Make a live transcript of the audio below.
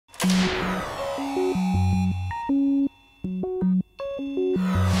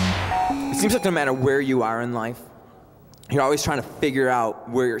seems like no matter where you are in life, you're always trying to figure out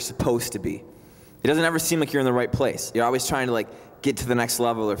where you're supposed to be. It doesn't ever seem like you're in the right place. You're always trying to like get to the next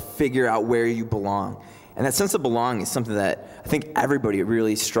level or figure out where you belong. And that sense of belonging is something that I think everybody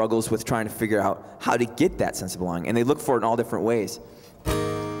really struggles with, trying to figure out how to get that sense of belonging. And they look for it in all different ways.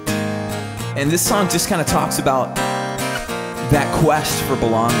 And this song just kind of talks about that quest for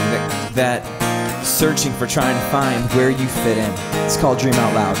belonging, that searching for trying to find where you fit in. It's called Dream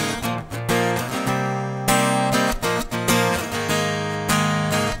Out Loud.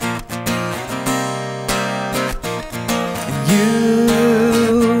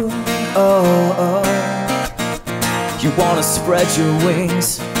 You wanna spread your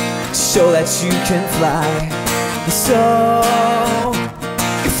wings, show that you can fly. And so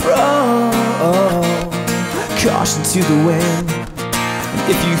you throw caution to the wind, and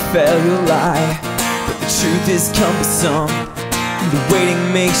if you fail you'll lie. But the truth is cumbersome, and the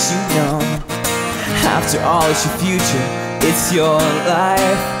waiting makes you numb. After all, it's your future, it's your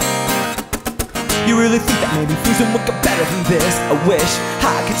life. You really think that maybe things will look better than this? I wish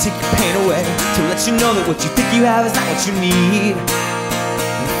I could take your pain away, to let you know that what you think you have is not what you need.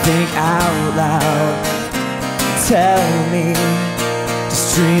 Think out loud, tell me,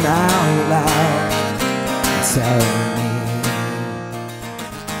 just dream out loud, tell me.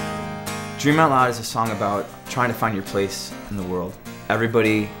 Dream Out Loud is a song about trying to find your place in the world.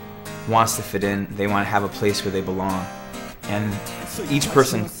 Everybody wants to fit in, they want to have a place where they belong. And each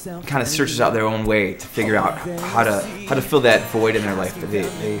person kind of searches out their own way to figure out how to fill that void in their life that they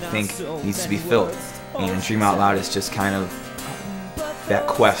think needs to be filled. And Dream Out Loud is just kind of that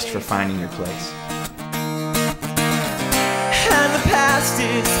quest for finding your place. And the past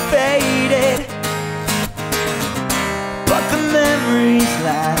is faded, but the memories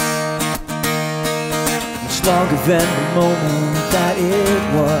last much longer than the moment that it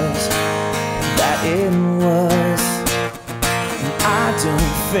was, I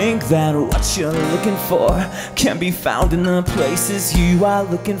don't think that what you're looking for can be found in the places you are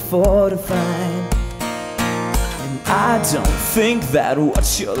looking for to find. And I don't think that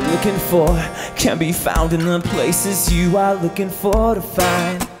what you're looking for can be found in the places you are looking for to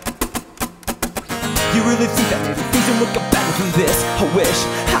find. You really think that maybe things will look better than this? I wish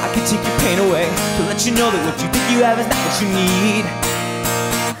I could take your pain away, to let you know that what you think you have is not what you need.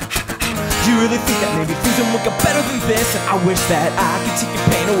 You really think that maybe things will look better than this? And I wish that I could take your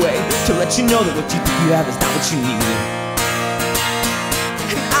pain away, to let you know that what you think you have is not what you need.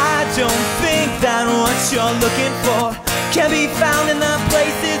 And I don't think that what you're looking for can be found in the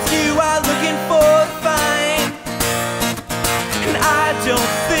places you are looking for to find. And I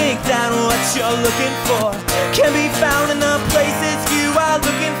don't think that what you're looking for can be found in the places you are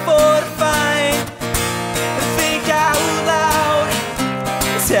looking for to find. Think out loud,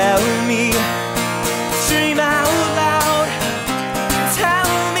 tell me, dream out loud, tell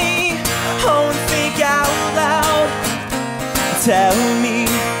me, oh, and think out loud, tell me,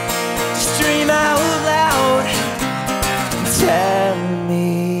 just dream out loud, tell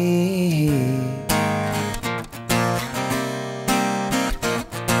me.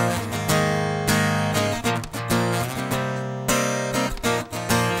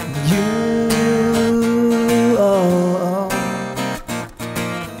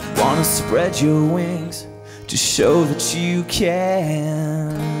 Spread your wings to show that you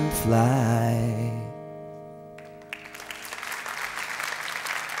can fly.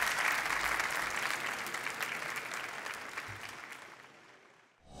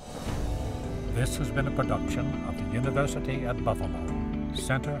 This has been a production of the University at Buffalo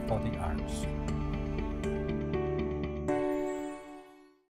Center for the Arts.